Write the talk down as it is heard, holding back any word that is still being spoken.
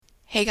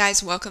Hey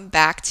guys, welcome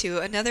back to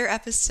another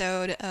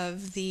episode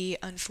of the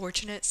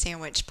Unfortunate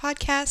Sandwich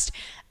podcast.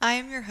 I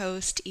am your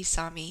host,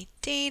 Isami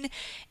Dane,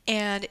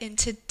 and in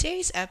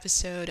today's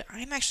episode,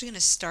 I'm actually going to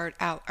start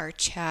out our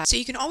chat. So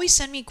you can always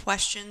send me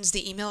questions.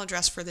 The email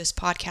address for this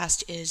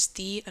podcast is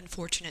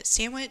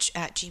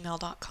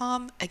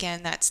theunfortunatesandwich@gmail.com.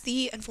 Again, that's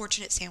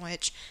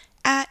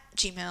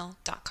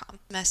theunfortunatesandwich@gmail.com.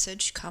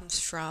 Message comes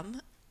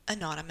from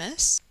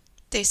Anonymous.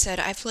 They said,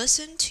 I've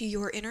listened to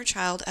your Inner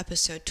Child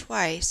episode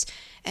twice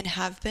and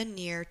have been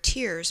near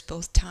tears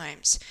both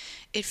times.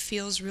 It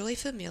feels really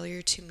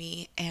familiar to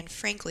me and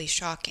frankly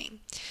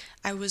shocking.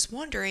 I was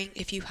wondering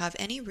if you have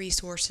any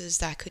resources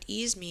that could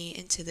ease me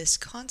into this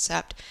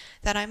concept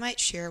that I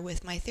might share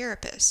with my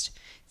therapist.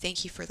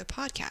 Thank you for the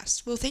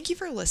podcast. Well, thank you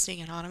for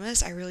listening,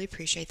 Anonymous. I really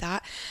appreciate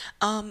that.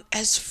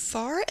 As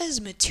far as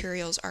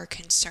materials are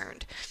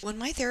concerned, when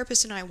my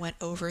therapist and I went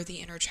over the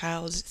inner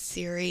child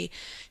theory,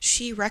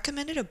 she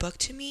recommended a book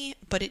to me,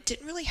 but it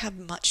didn't really have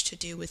much to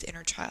do with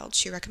inner child.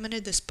 She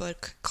recommended this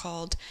book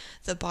called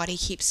The Body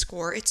Keeps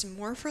Score. It's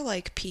more for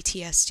like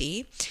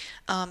PTSD.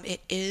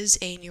 It is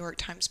a New York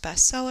Times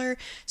bestseller,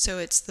 so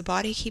it's The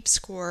Body Keeps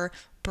Score,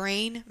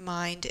 Brain,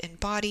 Mind, and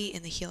Body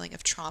in the Healing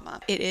of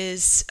Trauma. It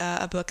is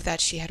a book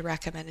that she had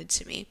recommended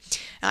to me.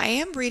 Now, I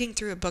am reading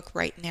through a book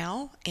right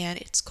now, and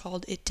it's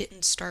called It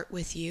Didn't Start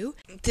With You.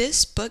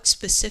 This book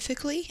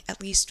specifically,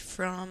 at least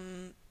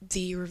from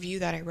the review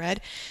that I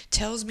read,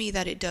 tells me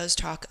that it does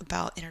talk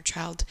about inner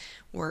child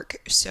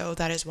work, so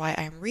that is why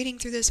I'm reading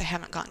through this. I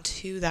haven't gotten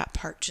to that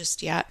part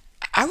just yet.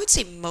 I would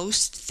say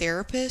most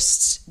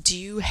therapists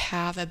do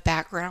have a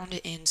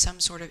background in some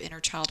sort of inner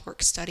child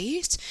work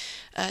studies,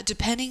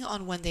 depending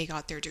on when they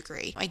got their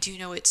degree. I do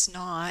know it's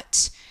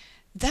not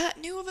that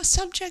new of a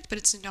subject, but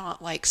it's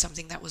not like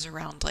something that was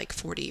around like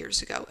 40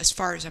 years ago, as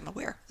far as I'm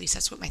aware. At least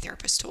that's what my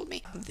therapist told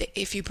me.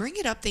 If you bring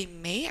it up, they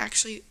may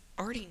actually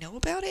already know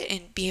about it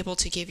and be able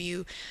to give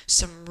you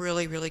some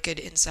really, really good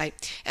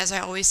insight. As I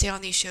always say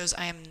on these shows,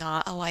 I am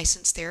not a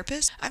licensed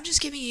therapist. I'm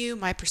just giving you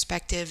my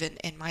perspective and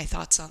my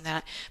thoughts on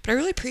that. But I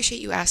really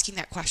appreciate you asking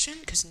that question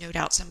because no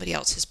doubt somebody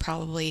else has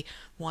probably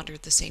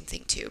wondered the same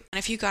thing too. And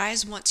if you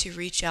guys want to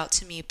reach out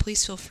to me,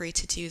 please feel free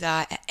to do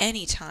that at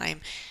any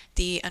time.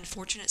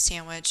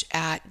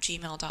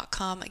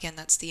 theunfortunatesandwich@gmail.com. Again,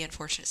 that's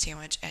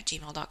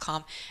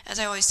theunfortunatesandwich@gmail.com. As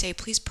I always say,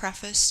 please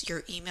preface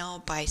your email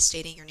by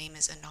stating your name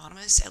is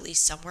anonymous, at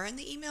least somewhere in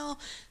the email.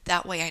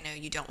 That way I know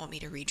you don't want me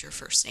to read your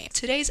first name.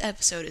 Today's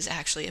episode is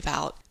actually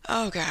about,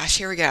 oh gosh,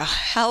 here we go,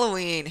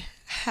 Halloween.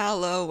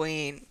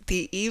 Halloween,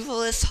 the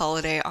evilest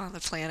holiday on the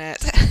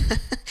planet.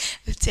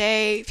 The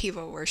day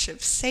people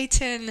worship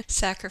Satan,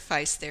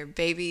 sacrifice their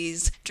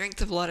babies, drink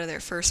the blood of their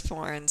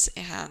firstborns,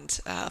 and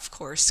of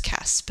course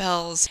cast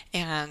spells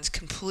and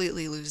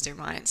completely lose their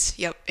minds.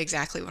 Yep,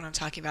 exactly what I'm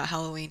talking about,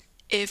 Halloween.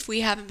 If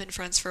we haven't been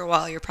friends for a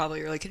while, you're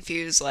probably really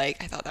confused, like,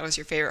 I thought that was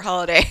your favorite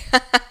holiday.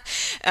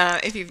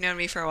 If you've known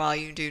me for a while,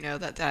 you do know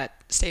that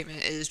that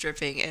statement is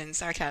dripping in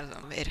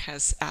sarcasm. It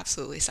has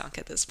absolutely sunk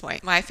at this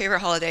point. My favorite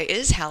holiday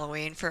is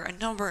Halloween for a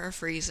number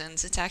of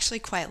reasons. It's actually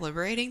quite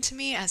liberating to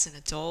me as an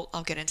adult.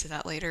 I'll get into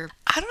that later.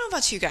 I don't know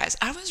about you guys.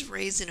 I was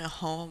raised in a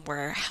home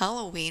where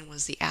Halloween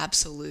was the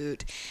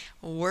absolute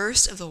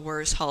worst of the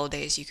worst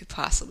holidays you could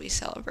possibly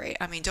celebrate.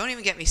 I mean, don't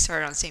even get me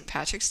started on St.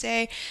 Patrick's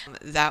Day.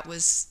 That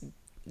was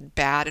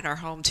bad in our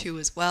home too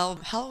as well.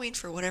 Halloween,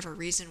 for whatever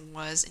reason,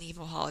 was an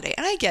evil holiday,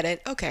 and I get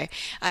it. Okay,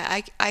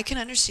 I can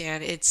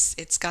understand.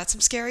 It's got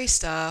some scary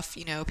stuff.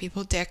 You know,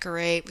 people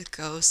decorate with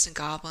ghosts and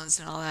goblins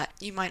and all that.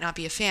 You might not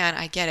be a fan.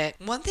 I get it.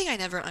 One thing I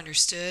never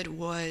understood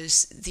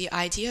was the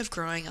idea of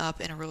growing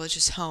up in a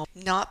religious home,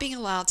 not being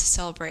allowed to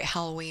celebrate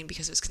Halloween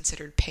because it was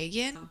considered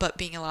pagan, but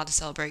being allowed to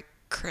celebrate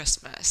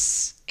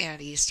Christmas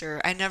and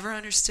Easter. I never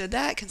understood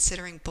that,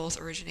 considering both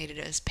originated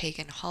as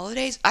pagan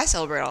holidays. I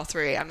celebrate all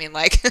three. I mean,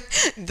 like,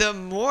 the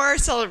more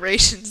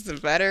celebrations, the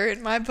better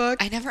in my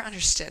book. I never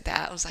understood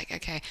that. I was like,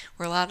 okay,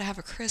 we're allowed to have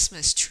a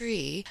Christmas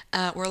tree.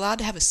 We're allowed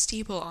to have a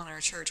steeple on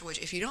our church, which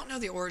if you don't know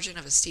the origin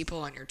of a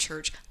steeple on your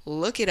church,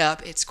 look it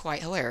up. It's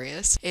quite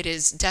hilarious. It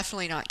is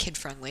definitely not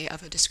kid-friendly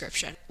of a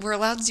description. We're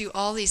allowed to do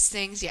all these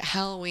things, yet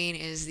Halloween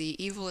is the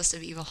evilest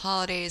of evil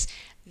holidays.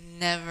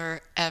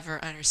 Never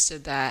ever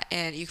understood that.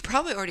 And you could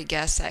probably already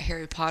guess that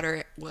Harry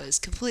Potter was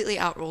completely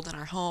outruled in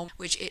our home,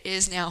 which it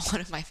is now one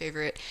of my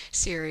favorite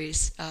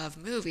series of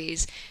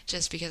movies,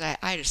 just because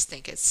I just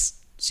think it's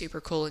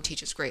super cool and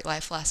teaches great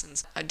life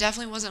lessons. I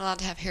definitely wasn't allowed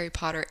to have Harry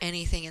Potter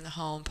anything in the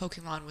home.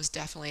 Pokemon was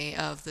definitely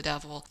of the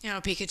devil. You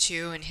know,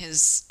 Pikachu and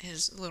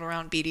his little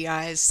round beady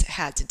eyes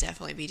had to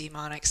definitely be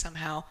demonic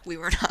somehow. We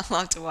were not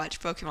allowed to watch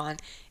Pokemon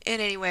in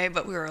any way,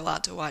 but we were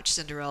allowed to watch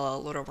Cinderella,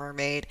 Little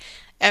Mermaid,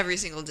 every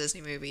single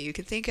Disney movie you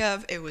could think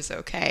of. It was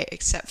okay,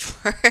 except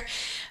for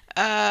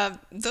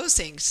those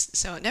things.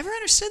 So I never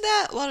understood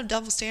that. A lot of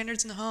double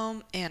standards in the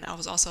home, and I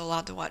was also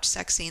allowed to watch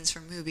sex scenes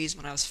from movies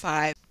when I was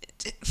 5.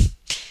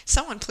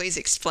 Someone please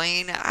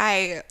explain.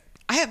 I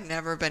have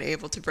never been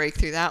able to break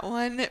through that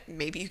one.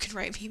 Maybe you can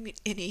write me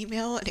an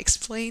email and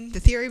explain the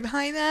theory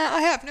behind that.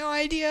 I have no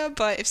idea,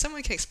 but if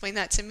someone can explain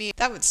that to me,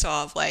 that would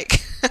solve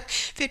like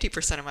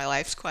 50% of my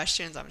life's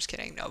questions. I'm just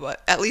kidding. No,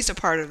 but at least a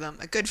part of them,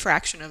 a good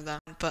fraction of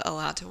them, but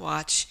allowed to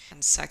watch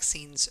and sex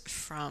scenes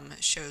from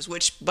shows,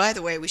 which, by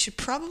the way, we should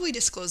probably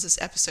disclose this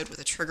episode with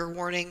a trigger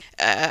warning.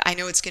 I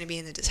know it's going to be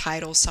in the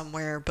title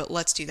somewhere, but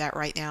let's do that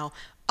right now.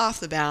 Off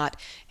the bat,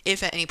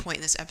 if at any point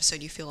in this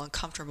episode you feel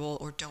uncomfortable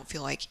or don't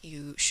feel like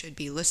you should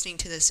be listening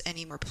to this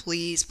anymore,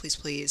 please, please,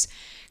 please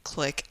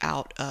click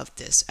out of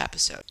this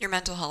episode. Your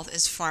mental health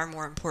is far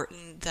more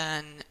important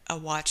than a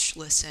watch,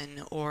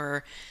 listen,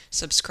 or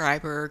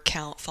subscriber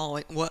count,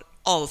 following,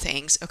 all the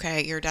things,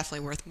 okay? You're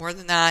definitely worth more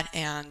than that,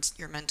 and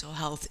your mental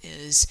health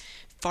is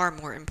far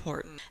more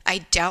important. I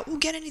doubt we'll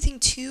get anything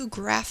too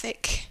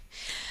graphic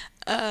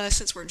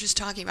since we're just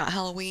talking about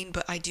Halloween,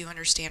 but I do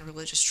understand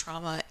religious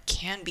trauma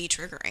can be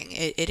triggering.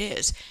 It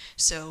is.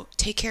 So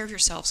take care of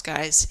yourselves,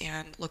 guys,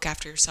 and look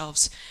after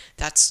yourselves.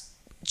 That's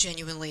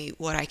genuinely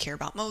what I care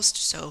about most.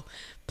 So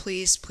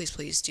please, please,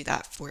 please do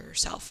that for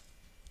yourself.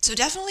 So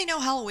definitely no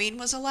Halloween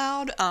was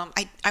allowed.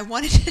 I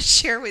wanted to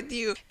share with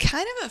you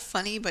kind of a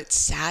funny but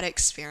sad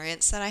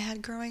experience that I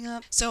had growing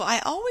up. So I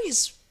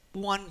always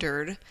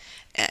wondered,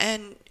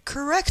 and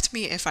correct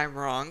me if I'm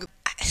wrong,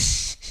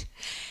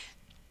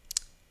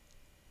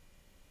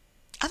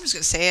 I'm just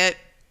going to say it,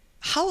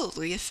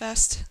 Hallelujah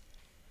Fest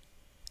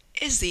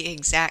is the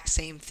exact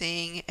same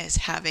thing as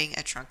having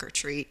a trunk or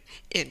treat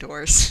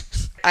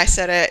indoors. I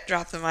said it,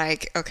 drop the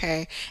mic,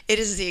 okay? It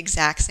is the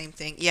exact same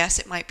thing. Yes,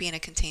 it might be in a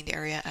contained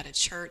area at a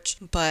church,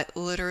 but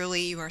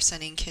literally you are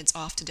sending kids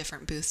off to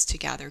different booths to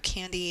gather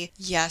candy.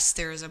 Yes,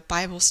 there is a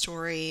Bible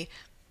story,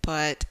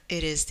 but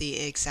it is the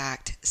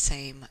exact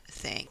same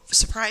thing.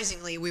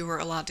 Surprisingly, we were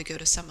allowed to go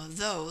to some of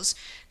those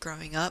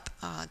growing up,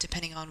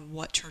 depending on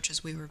what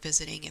churches we were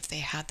visiting. If they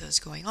had those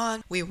going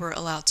on, we were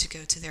allowed to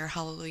go to their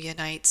Hallelujah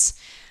nights.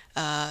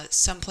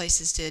 Some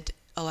places did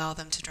allow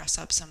them to dress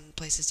up, some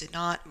places did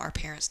not. Our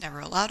parents never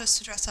allowed us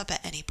to dress up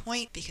at any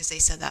point because they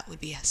said that would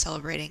be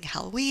celebrating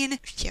Halloween,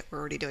 yet we're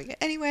already doing it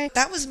anyway.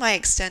 That was my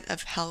extent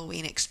of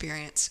Halloween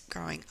experience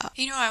growing up.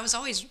 You know, I was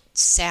always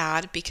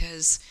sad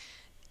because,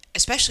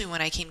 especially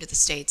when I came to the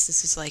States,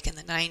 this is like in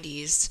the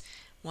 90s,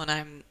 when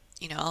I'm,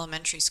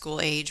 elementary school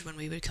age, when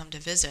we would come to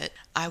visit,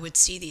 I would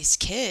see these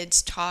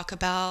kids talk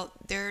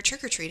about their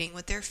trick-or-treating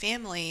with their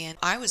family, and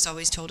I was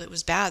always told it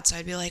was bad, so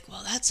I'd be like,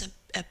 well, that's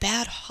a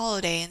bad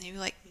holiday, and they'd be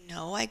like,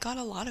 no, I got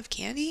a lot of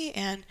candy,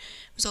 and it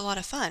was a lot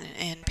of fun.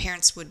 And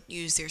parents would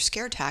use their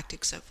scare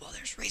tactics of, well,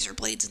 there's razor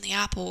blades in the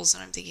apples.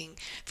 And I'm thinking,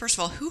 first of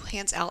all, who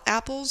hands out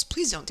apples?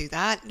 Please don't do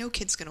that. No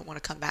kid's going to want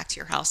to come back to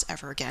your house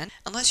ever again.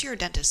 Unless you're a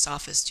dentist's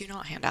office, do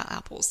not hand out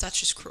apples. That's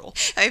just cruel.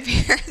 My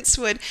parents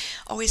would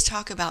always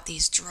talk about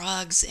these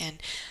drugs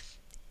and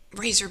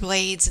razor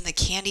blades and the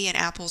candy and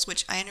apples,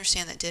 which I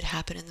understand that did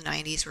happen in the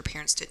 90s where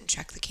parents didn't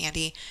check the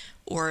candy,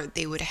 or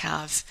they would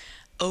have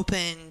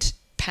opened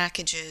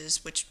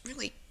packages, which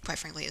really, quite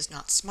frankly, is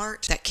not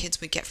smart, that kids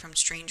would get from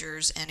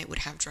strangers, and it would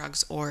have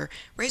drugs or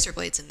razor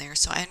blades in there.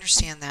 So I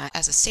understand that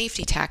as a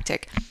safety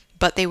tactic,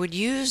 but they would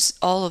use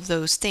all of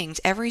those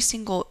things, every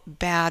single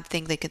bad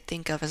thing they could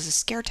think of as a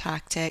scare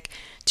tactic,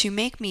 to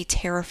make me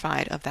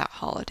terrified of that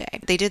holiday.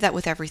 They did that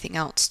with everything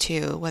else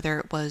too, whether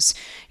it was,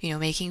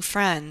 making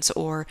friends,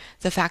 or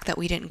the fact that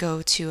we didn't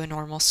go to a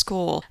normal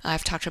school.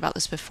 I've talked about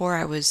this before.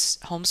 I was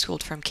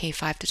homeschooled from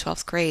K-5 to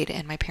 12th grade,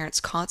 and my parents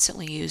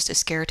constantly used a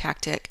scare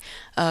tactic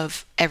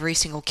of every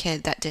single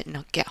kid that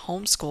didn't get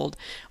homeschooled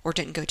or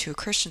didn't go to a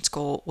Christian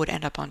school would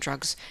end up on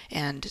drugs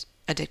and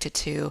addicted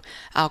to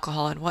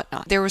alcohol and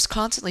whatnot. There was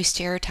constantly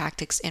scare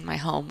tactics in my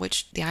home,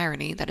 which the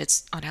irony that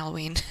it's on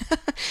Halloween.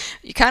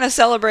 You're kind of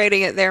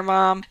celebrating it there,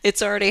 Mom.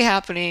 It's already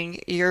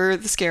happening. You're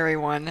the scary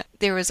one.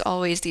 There was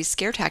always these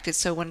scare tactics.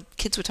 So when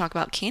kids would talk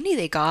about candy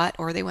they got,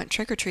 or they went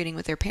trick-or-treating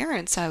with their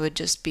parents, I would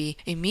just be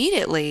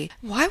immediately,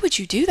 why would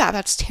you do that?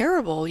 That's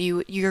terrible.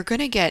 You're going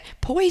to get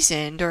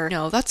poisoned, or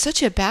no, that's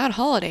such a bad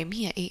holiday.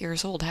 Me at 8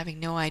 years old having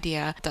no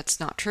idea. That's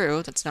not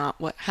true. That's not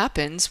what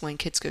happens when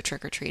kids go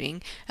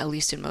trick-or-treating, at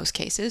least in most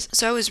cases.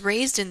 So I was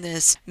raised in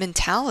this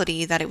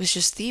mentality that it was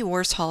just the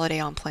worst holiday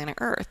on planet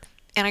Earth.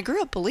 And I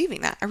grew up believing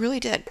that. I really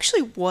did. It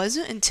actually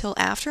wasn't until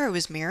after I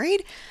was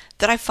married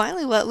that I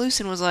finally let loose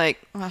and was like,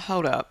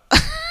 hold up.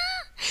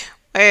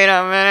 Wait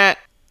a minute.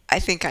 I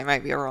think I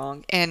might be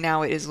wrong. And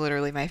now it is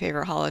literally my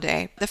favorite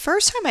holiday. The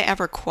first time I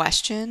ever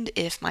questioned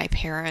if my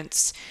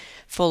parents'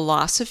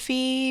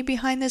 philosophy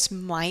behind this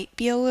might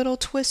be a little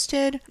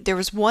twisted. There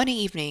was one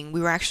evening, we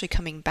were actually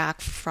coming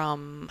back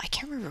from, I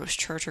can't remember if it was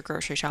church or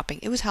grocery shopping.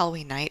 It was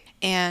Halloween night,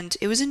 and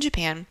it was in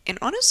Japan. And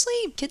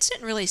honestly, kids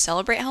didn't really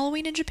celebrate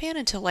Halloween in Japan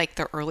until like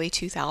the early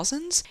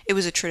 2000s. It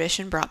was a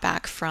tradition brought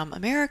back from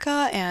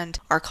America, and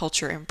our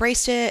culture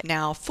embraced it,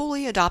 now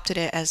fully adopted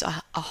it as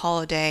a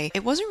holiday.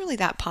 It wasn't really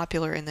that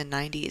popular in the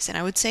 90s, and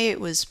I would say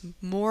it was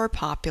more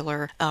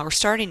popular, or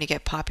starting to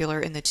get popular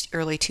in the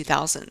early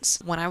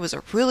 2000s. When I was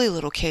a really little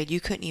little kid, you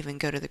couldn't even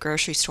go to the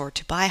grocery store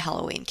to buy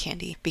Halloween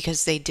candy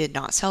because they did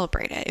not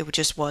celebrate it. It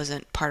just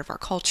wasn't part of our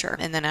culture.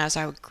 And then as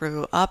I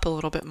grew up a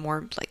little bit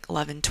more, like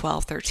 11,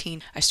 12,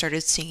 13, I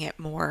started seeing it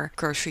more.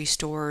 Grocery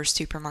stores,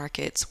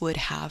 supermarkets would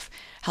have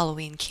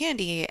Halloween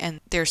candy,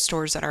 and there's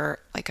stores that are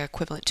like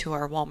equivalent to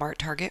our Walmart,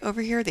 Target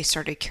over here. They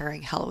started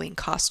carrying Halloween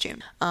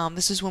costume.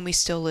 This is when we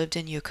still lived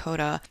in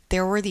Yokota.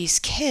 There were these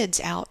kids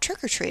out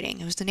trick-or-treating.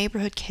 It was the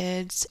neighborhood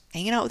kids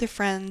hanging out with their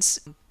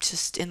friends,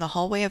 just in the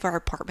hallway of our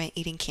apartment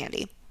eating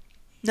candy.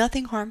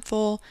 Nothing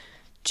harmful,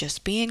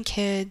 just being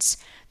kids.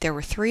 There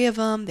were 3 of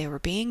them. They were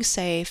being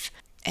safe,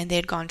 and they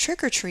had gone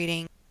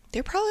trick-or-treating.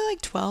 They're probably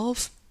like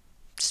 12,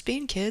 just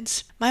being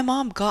kids. My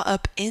mom got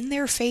up in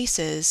their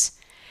faces,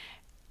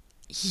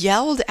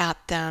 yelled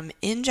at them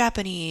in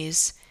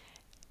Japanese,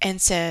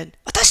 and said,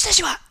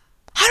 "Watashi wa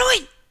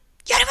Halloween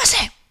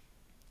yarimasen,"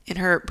 in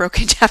her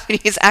broken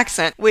Japanese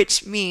accent,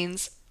 which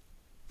means,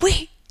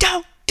 "We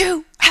don't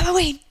do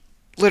Halloween."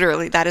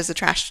 Literally, that is a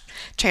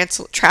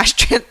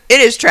it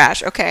is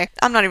trash, okay?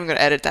 I'm not even going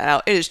to edit that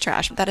out. It is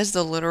trash. That is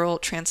the literal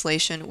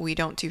translation. We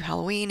don't do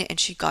Halloween. And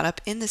she got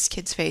up in this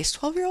kid's face,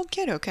 12-year-old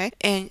kid, okay,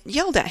 and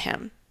yelled at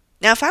him.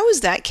 Now, if I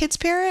was that kid's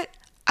parent,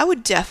 I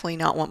would definitely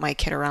not want my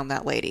kid around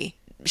that lady.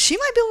 She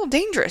might be a little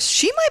dangerous.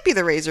 She might be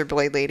the razor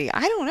blade lady.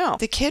 I don't know.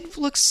 The kid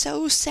looked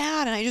so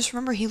sad, and I just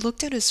remember he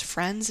looked at his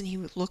friends and he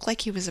looked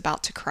like he was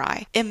about to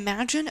cry.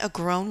 Imagine a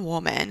grown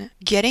woman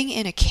getting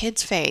in a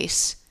kid's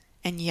face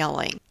and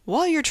yelling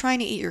while you're trying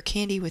to eat your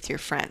candy with your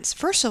friends.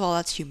 First of all,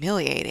 that's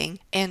humiliating.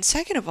 And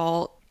second of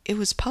all, it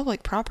was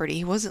public property.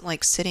 He wasn't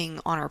like sitting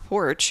on our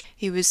porch.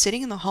 He was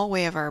sitting in the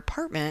hallway of our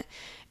apartment,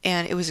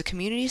 and it was a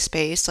community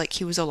space. Like,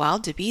 he was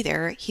allowed to be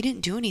there. He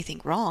didn't do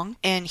anything wrong,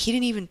 and he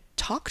didn't even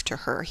talk to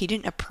her. He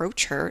didn't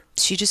approach her.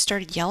 She just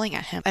started yelling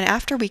at him. And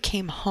after we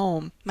came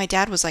home, my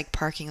dad was like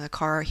parking the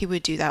car. He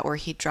would do that where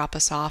he'd drop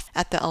us off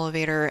at the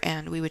elevator,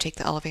 and we would take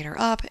the elevator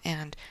up,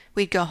 and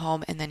we'd go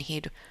home, and then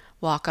he'd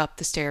walk up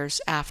the stairs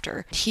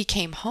after. He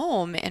came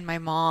home, and my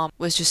mom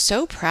was just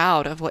so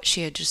proud of what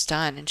she had just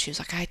done, and she was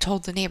like, "I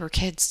told the neighbor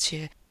kids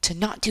to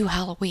not do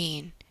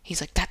Halloween."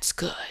 He's like, "That's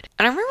good."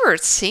 And I remember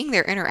seeing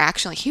their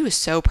interaction, like, he was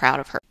so proud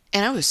of her,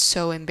 and I was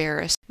so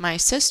embarrassed. My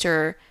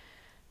sister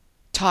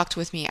talked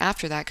with me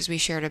after that because we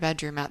shared a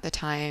bedroom at the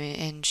time,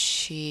 and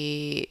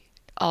she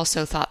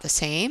also thought the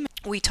same.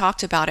 We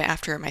talked about it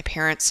after my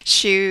parents.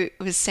 She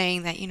was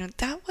saying that,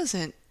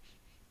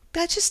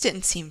 that just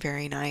didn't seem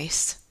very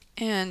nice.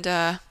 And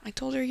I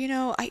told her,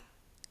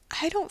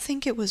 I don't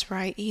think it was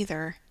right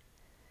either.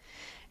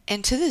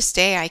 And to this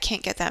day, I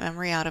can't get that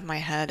memory out of my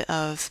head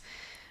of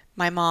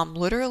my mom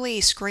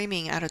literally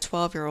screaming at a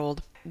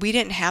 12-year-old. We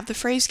didn't have the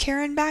phrase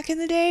Karen back in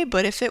the day,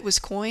 but if it was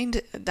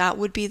coined, that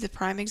would be the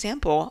prime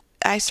example.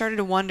 I started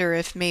to wonder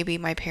if maybe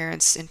my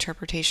parents'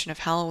 interpretation of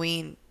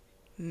Halloween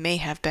may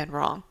have been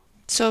wrong.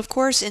 So, of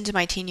course, into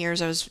my teen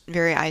years, I was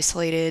very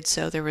isolated,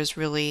 so there was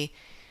really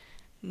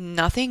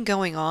nothing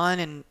going on,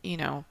 and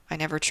I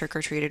never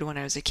trick-or-treated when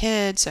I was a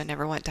kid, so I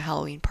never went to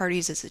Halloween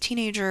parties as a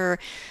teenager,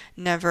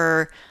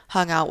 never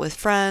hung out with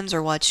friends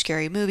or watched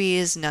scary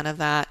movies, none of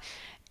that.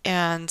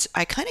 And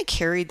I kind of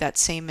carried that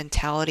same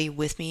mentality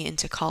with me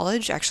into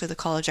college. Actually, the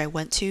college I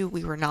went to,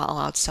 we were not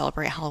allowed to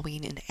celebrate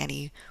Halloween in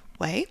any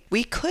way.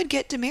 We could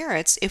get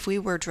demerits if we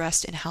were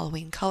dressed in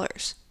Halloween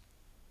colors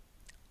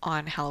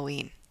on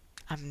Halloween.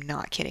 I'm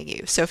not kidding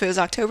you. So if it was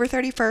October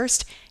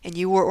 31st and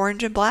you wore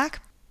orange and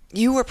black,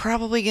 you were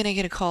probably going to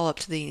get a call up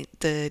to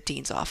the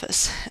dean's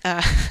office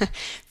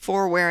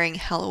for wearing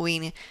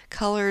Halloween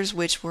colors,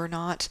 which were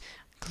not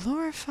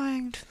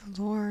glorifying to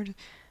the Lord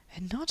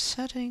and not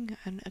setting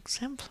an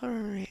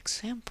exemplary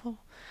example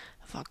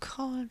of our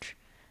college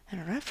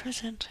and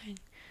representing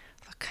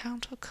the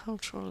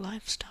countercultural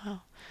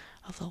lifestyle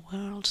of the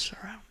world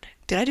surrounding.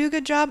 Did I do a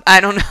good job?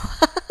 I don't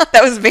know.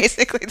 That was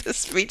basically the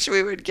speech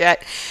we would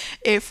get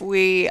if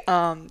we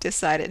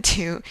decided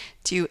to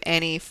do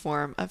any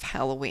form of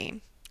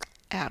Halloween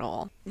at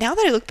all. Now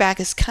that I look back,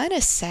 it's kind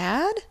of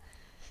sad.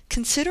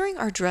 Considering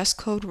our dress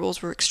code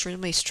rules were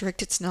extremely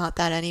strict, it's not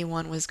that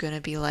anyone was going to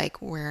be like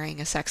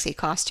wearing a sexy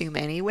costume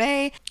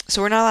anyway.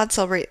 So we're not allowed to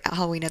celebrate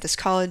Halloween at this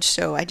college,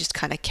 so I just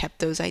kind of kept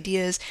those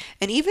ideas.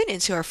 And even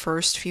into our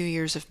first few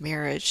years of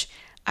marriage,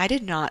 I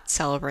did not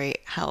celebrate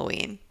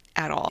Halloween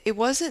at all. It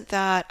wasn't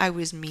that I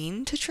was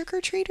mean to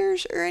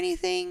trick-or-treaters or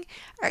anything.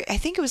 I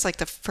think it was like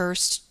the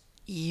first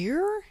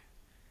year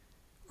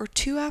or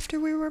two after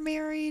we were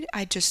married,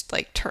 I just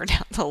like turned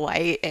out the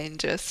light and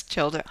just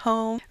chilled at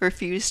home,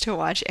 refused to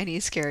watch any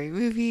scary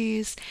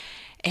movies,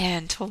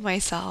 and told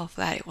myself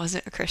that it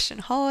wasn't a Christian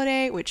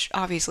holiday, which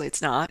obviously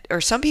it's not. Or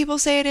some people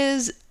say it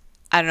is.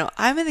 I don't know.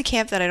 I'm in the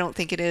camp that I don't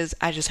think it is.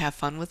 I just have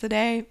fun with the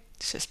day.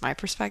 It's just my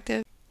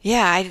perspective.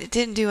 Yeah, I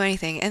didn't do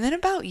anything. And then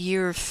about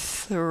year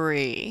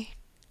three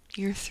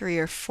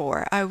or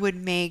four, I would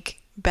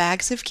make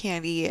bags of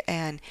candy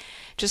and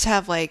just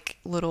have like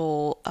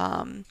little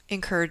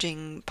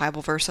encouraging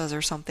Bible verses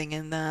or something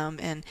in them.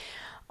 And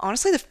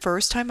honestly, the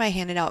first time I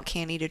handed out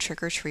candy to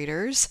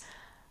trick-or-treaters,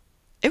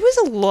 it was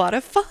a lot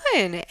of fun.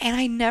 And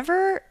I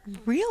never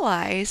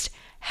realized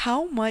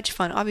how much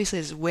fun, obviously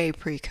it's way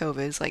pre-COVID,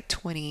 it's like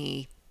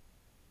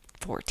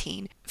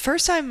 2014.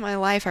 First time in my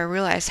life I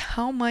realized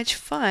how much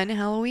fun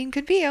Halloween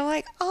could be. I'm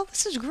like, oh,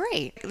 this is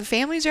great. The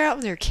families are out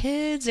with their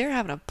kids, they're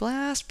having a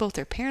blast. Both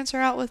their parents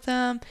are out with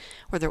them,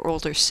 or their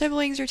older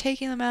siblings are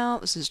taking them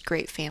out. This is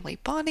great family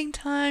bonding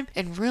time,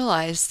 and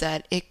realized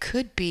that it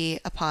could be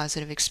a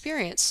positive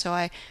experience. So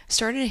I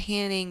started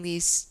handing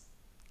these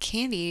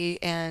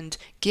candy and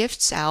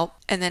gifts out,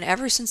 and then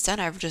ever since then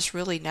I've just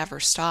really never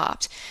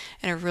stopped,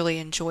 and I really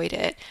enjoyed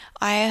it.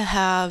 I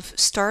have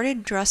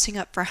started dressing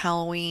up for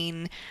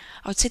Halloween,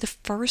 I would say the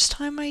first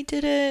time I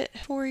did it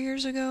 4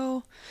 years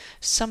ago,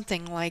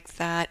 something like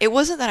that. It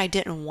wasn't that I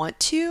didn't want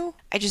to,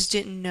 I just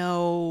didn't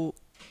know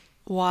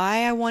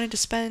why I wanted to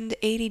spend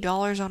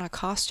 $80 on a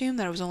costume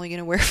that I was only going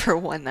to wear for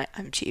one night.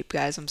 I'm cheap,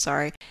 guys, I'm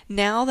sorry.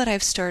 Now that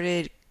I've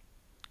started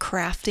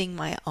crafting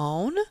my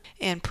own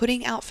and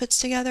putting outfits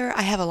together,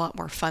 I have a lot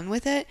more fun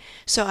with it.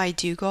 So I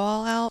do go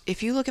all out.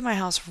 If you look at my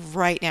house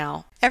right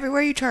now,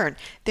 everywhere you turn,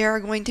 there are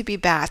going to be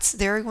bats,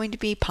 there are going to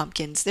be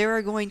pumpkins, there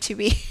are going to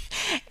be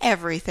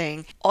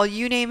everything. All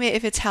you name it,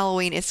 if it's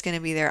Halloween, it's going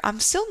to be there. I'm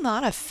still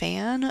not a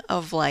fan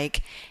of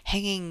like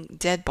hanging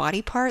dead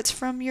body parts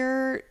from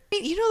your,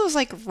 you know, those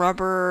like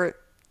rubber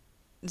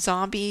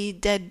zombie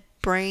dead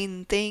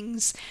brain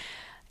things.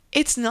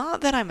 It's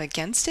not that I'm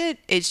against it,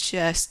 it's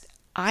just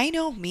I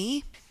know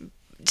me.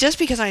 Just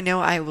because I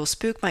know I will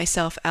spook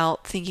myself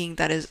out thinking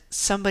that is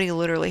somebody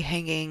literally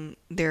hanging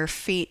their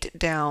feet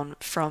down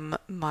from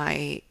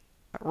my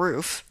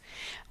roof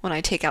when I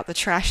take out the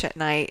trash at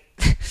night.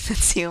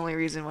 That's the only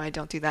reason why I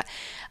don't do that.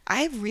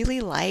 I really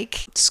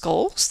like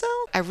skulls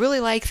though. I really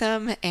like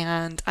them,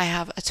 and I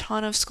have a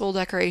ton of skull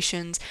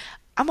decorations.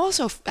 I'm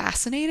also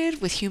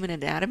fascinated with human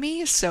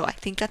anatomy, so I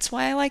think that's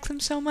why I like them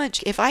so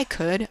much. If I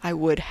could, I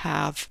would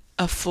have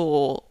a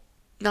full,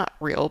 not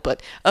real,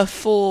 but a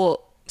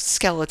full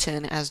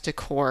skeleton as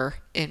decor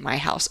in my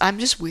house. I'm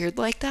just weird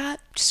like that.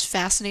 Just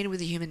fascinated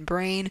with the human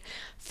brain,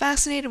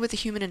 fascinated with the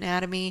human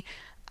anatomy.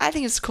 I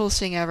think it's the coolest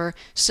thing ever.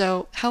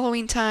 So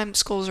Halloween time,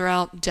 skulls are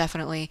out,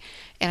 definitely.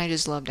 And I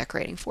just love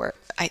decorating for it.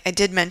 I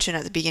did mention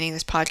at the beginning of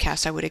this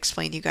podcast, I would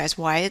explain to you guys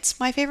why it's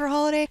my favorite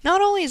holiday.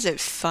 Not only is it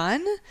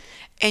fun,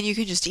 and you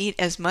can just eat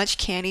as much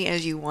candy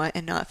as you want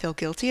and not feel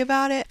guilty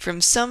about it. From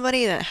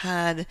somebody that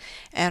had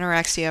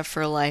anorexia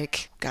for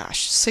like,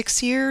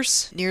 6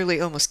 years, nearly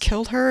almost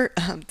killed her,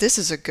 this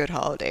is a good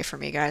holiday for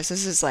me, guys.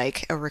 This is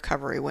like a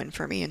recovery win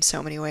for me in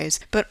so many ways.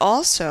 But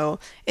also,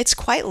 it's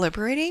quite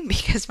liberating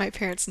because my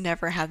parents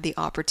never had the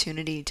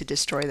opportunity to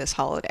destroy this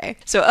holiday.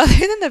 So other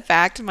than the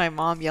fact of my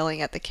mom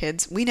yelling at the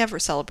kids, we never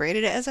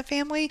celebrated it as a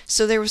family.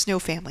 So there was no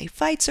family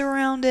fights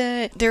around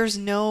it. There's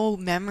no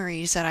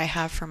memories that I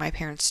have from my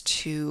parents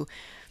to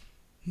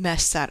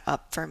mess that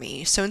up for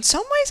me. So in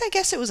some ways, I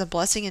guess it was a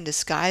blessing in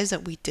disguise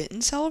that we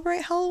didn't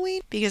celebrate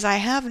Halloween, because I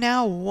have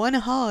now one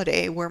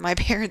holiday where my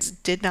parents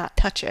did not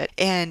touch it,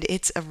 and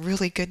it's a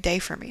really good day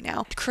for me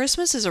now.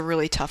 Christmas is a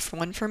really tough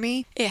one for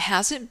me. It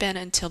hasn't been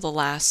until the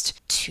last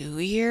 2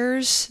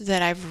 years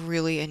that I've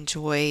really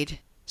enjoyed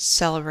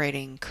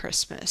celebrating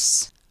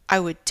Christmas. I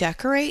would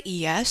decorate,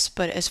 yes,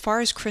 but as far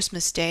as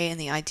Christmas Day and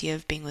the idea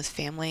of being with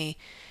family,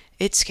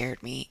 it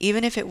scared me.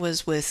 Even if it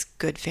was with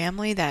good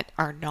family that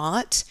are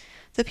not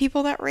the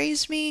people that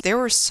raised me. There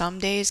were some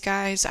days,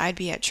 guys, I'd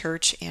be at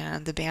church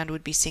and the band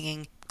would be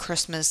singing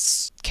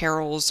Christmas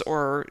carols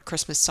or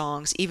Christmas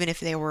songs, even if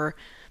they were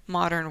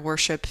modern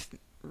worship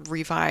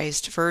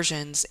revised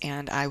versions,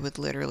 and I would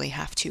literally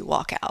have to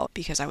walk out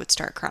because I would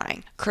start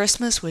crying.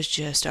 Christmas was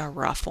just a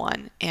rough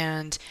one,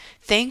 and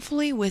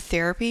thankfully with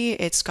therapy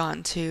it's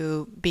gotten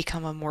to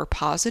become a more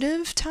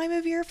positive time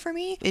of year for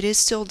me. It is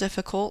still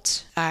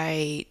difficult.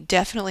 I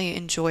definitely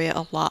enjoy it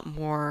a lot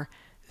more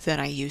than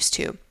I used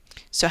to.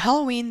 So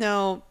Halloween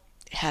though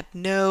had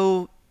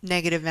no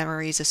negative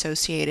memories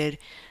associated,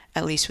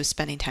 at least with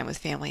spending time with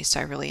family, so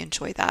I really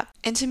enjoy that.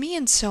 And to me,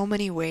 in so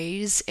many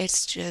ways,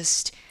 it's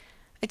just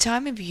a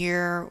time of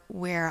year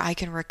where I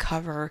can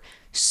recover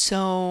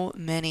so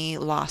many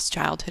lost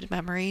childhood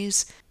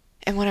memories.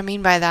 And what I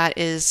mean by that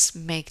is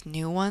make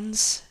new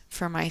ones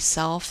for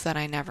myself that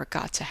I never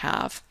got to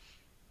have.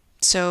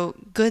 So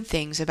good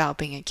things about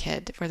being a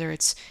kid, whether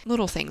it's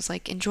little things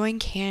like enjoying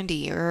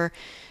candy or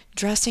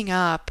dressing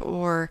up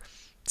or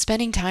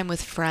spending time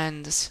with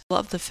friends.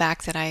 Love the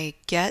fact that I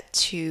get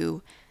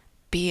to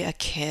be a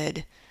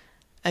kid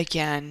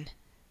again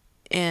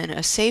in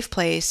a safe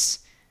place,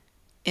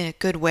 in a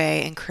good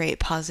way, and create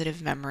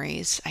positive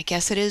memories. I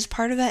guess it is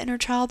part of that inner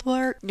child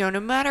work. You know, no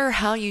matter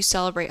how you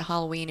celebrate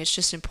Halloween, it's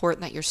just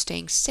important that you're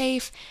staying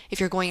safe. If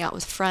you're going out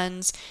with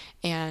friends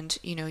and,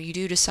 you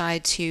do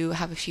decide to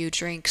have a few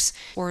drinks,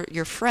 or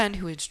your friend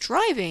who is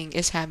driving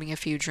is having a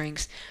few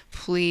drinks,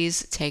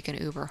 please take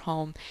an Uber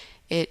home.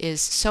 It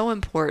is so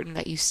important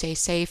that you stay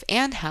safe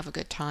and have a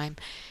good time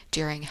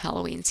during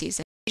Halloween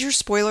season. Major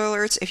spoiler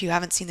alerts if you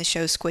haven't seen the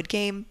show Squid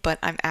Game, but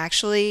I'm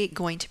actually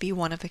going to be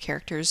one of the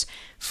characters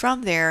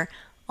from there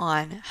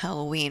on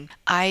Halloween.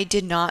 I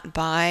did not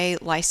buy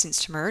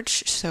licensed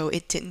merch, so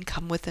it didn't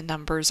come with the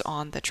numbers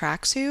on the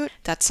tracksuit.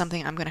 That's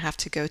something I'm going to have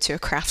to go to a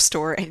craft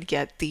store and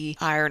get the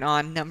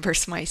iron-on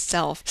numbers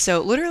myself. So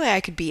literally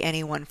I could be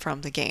anyone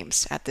from the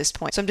games at this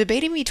point. So I'm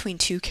debating between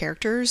two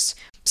characters.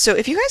 So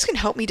if you guys can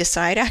help me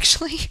decide,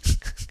 actually,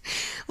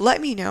 let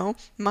me know.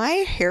 My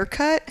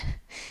haircut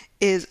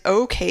is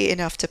okay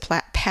enough to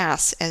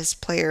pass as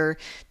player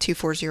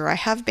 240. I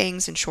have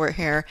bangs and short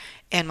hair,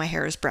 and my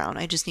hair is brown.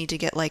 I just need to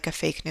get like a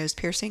fake nose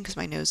piercing because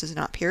my nose is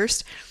not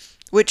pierced.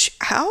 Which,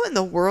 how in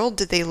the world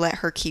did they let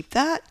her keep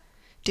that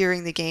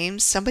during the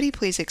games? Somebody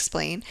please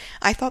explain.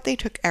 I thought they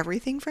took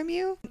everything from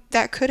you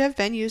that could have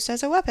been used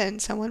as a weapon.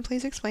 Someone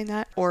please explain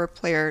that. Or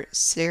player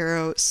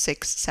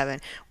 067.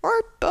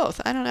 Or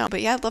both. I don't know.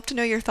 But yeah, I'd love to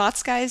know your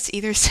thoughts, guys.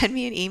 Either send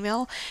me an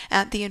email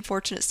at the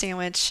Unfortunate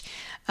Sandwich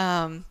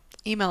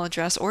email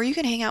address, or you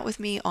can hang out with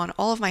me on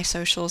all of my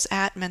socials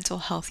at Mental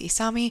Health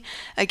Isami.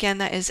 Again,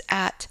 that is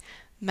at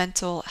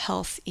Mental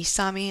Health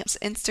Isami. It's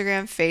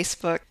Instagram,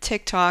 Facebook,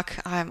 TikTok.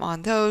 I'm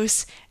on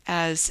those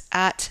as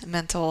at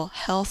Mental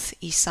Health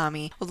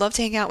Isami. Would love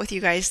to hang out with you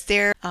guys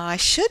there. I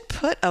should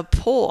put a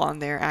poll on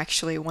there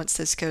actually once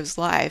this goes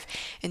live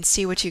and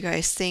see what you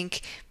guys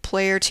think.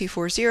 Player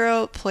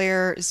 240,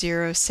 player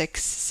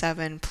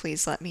 067,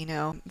 please let me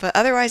know. But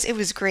otherwise, it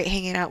was great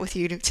hanging out with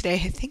you today.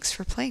 Thanks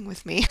for playing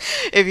with me.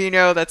 If you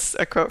know, that's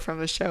a quote from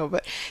the show.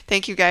 But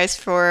thank you guys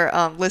for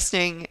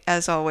listening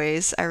as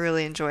always. I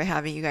really enjoy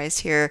having you guys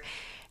here.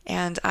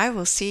 And I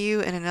will see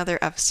you in another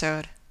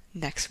episode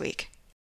next week.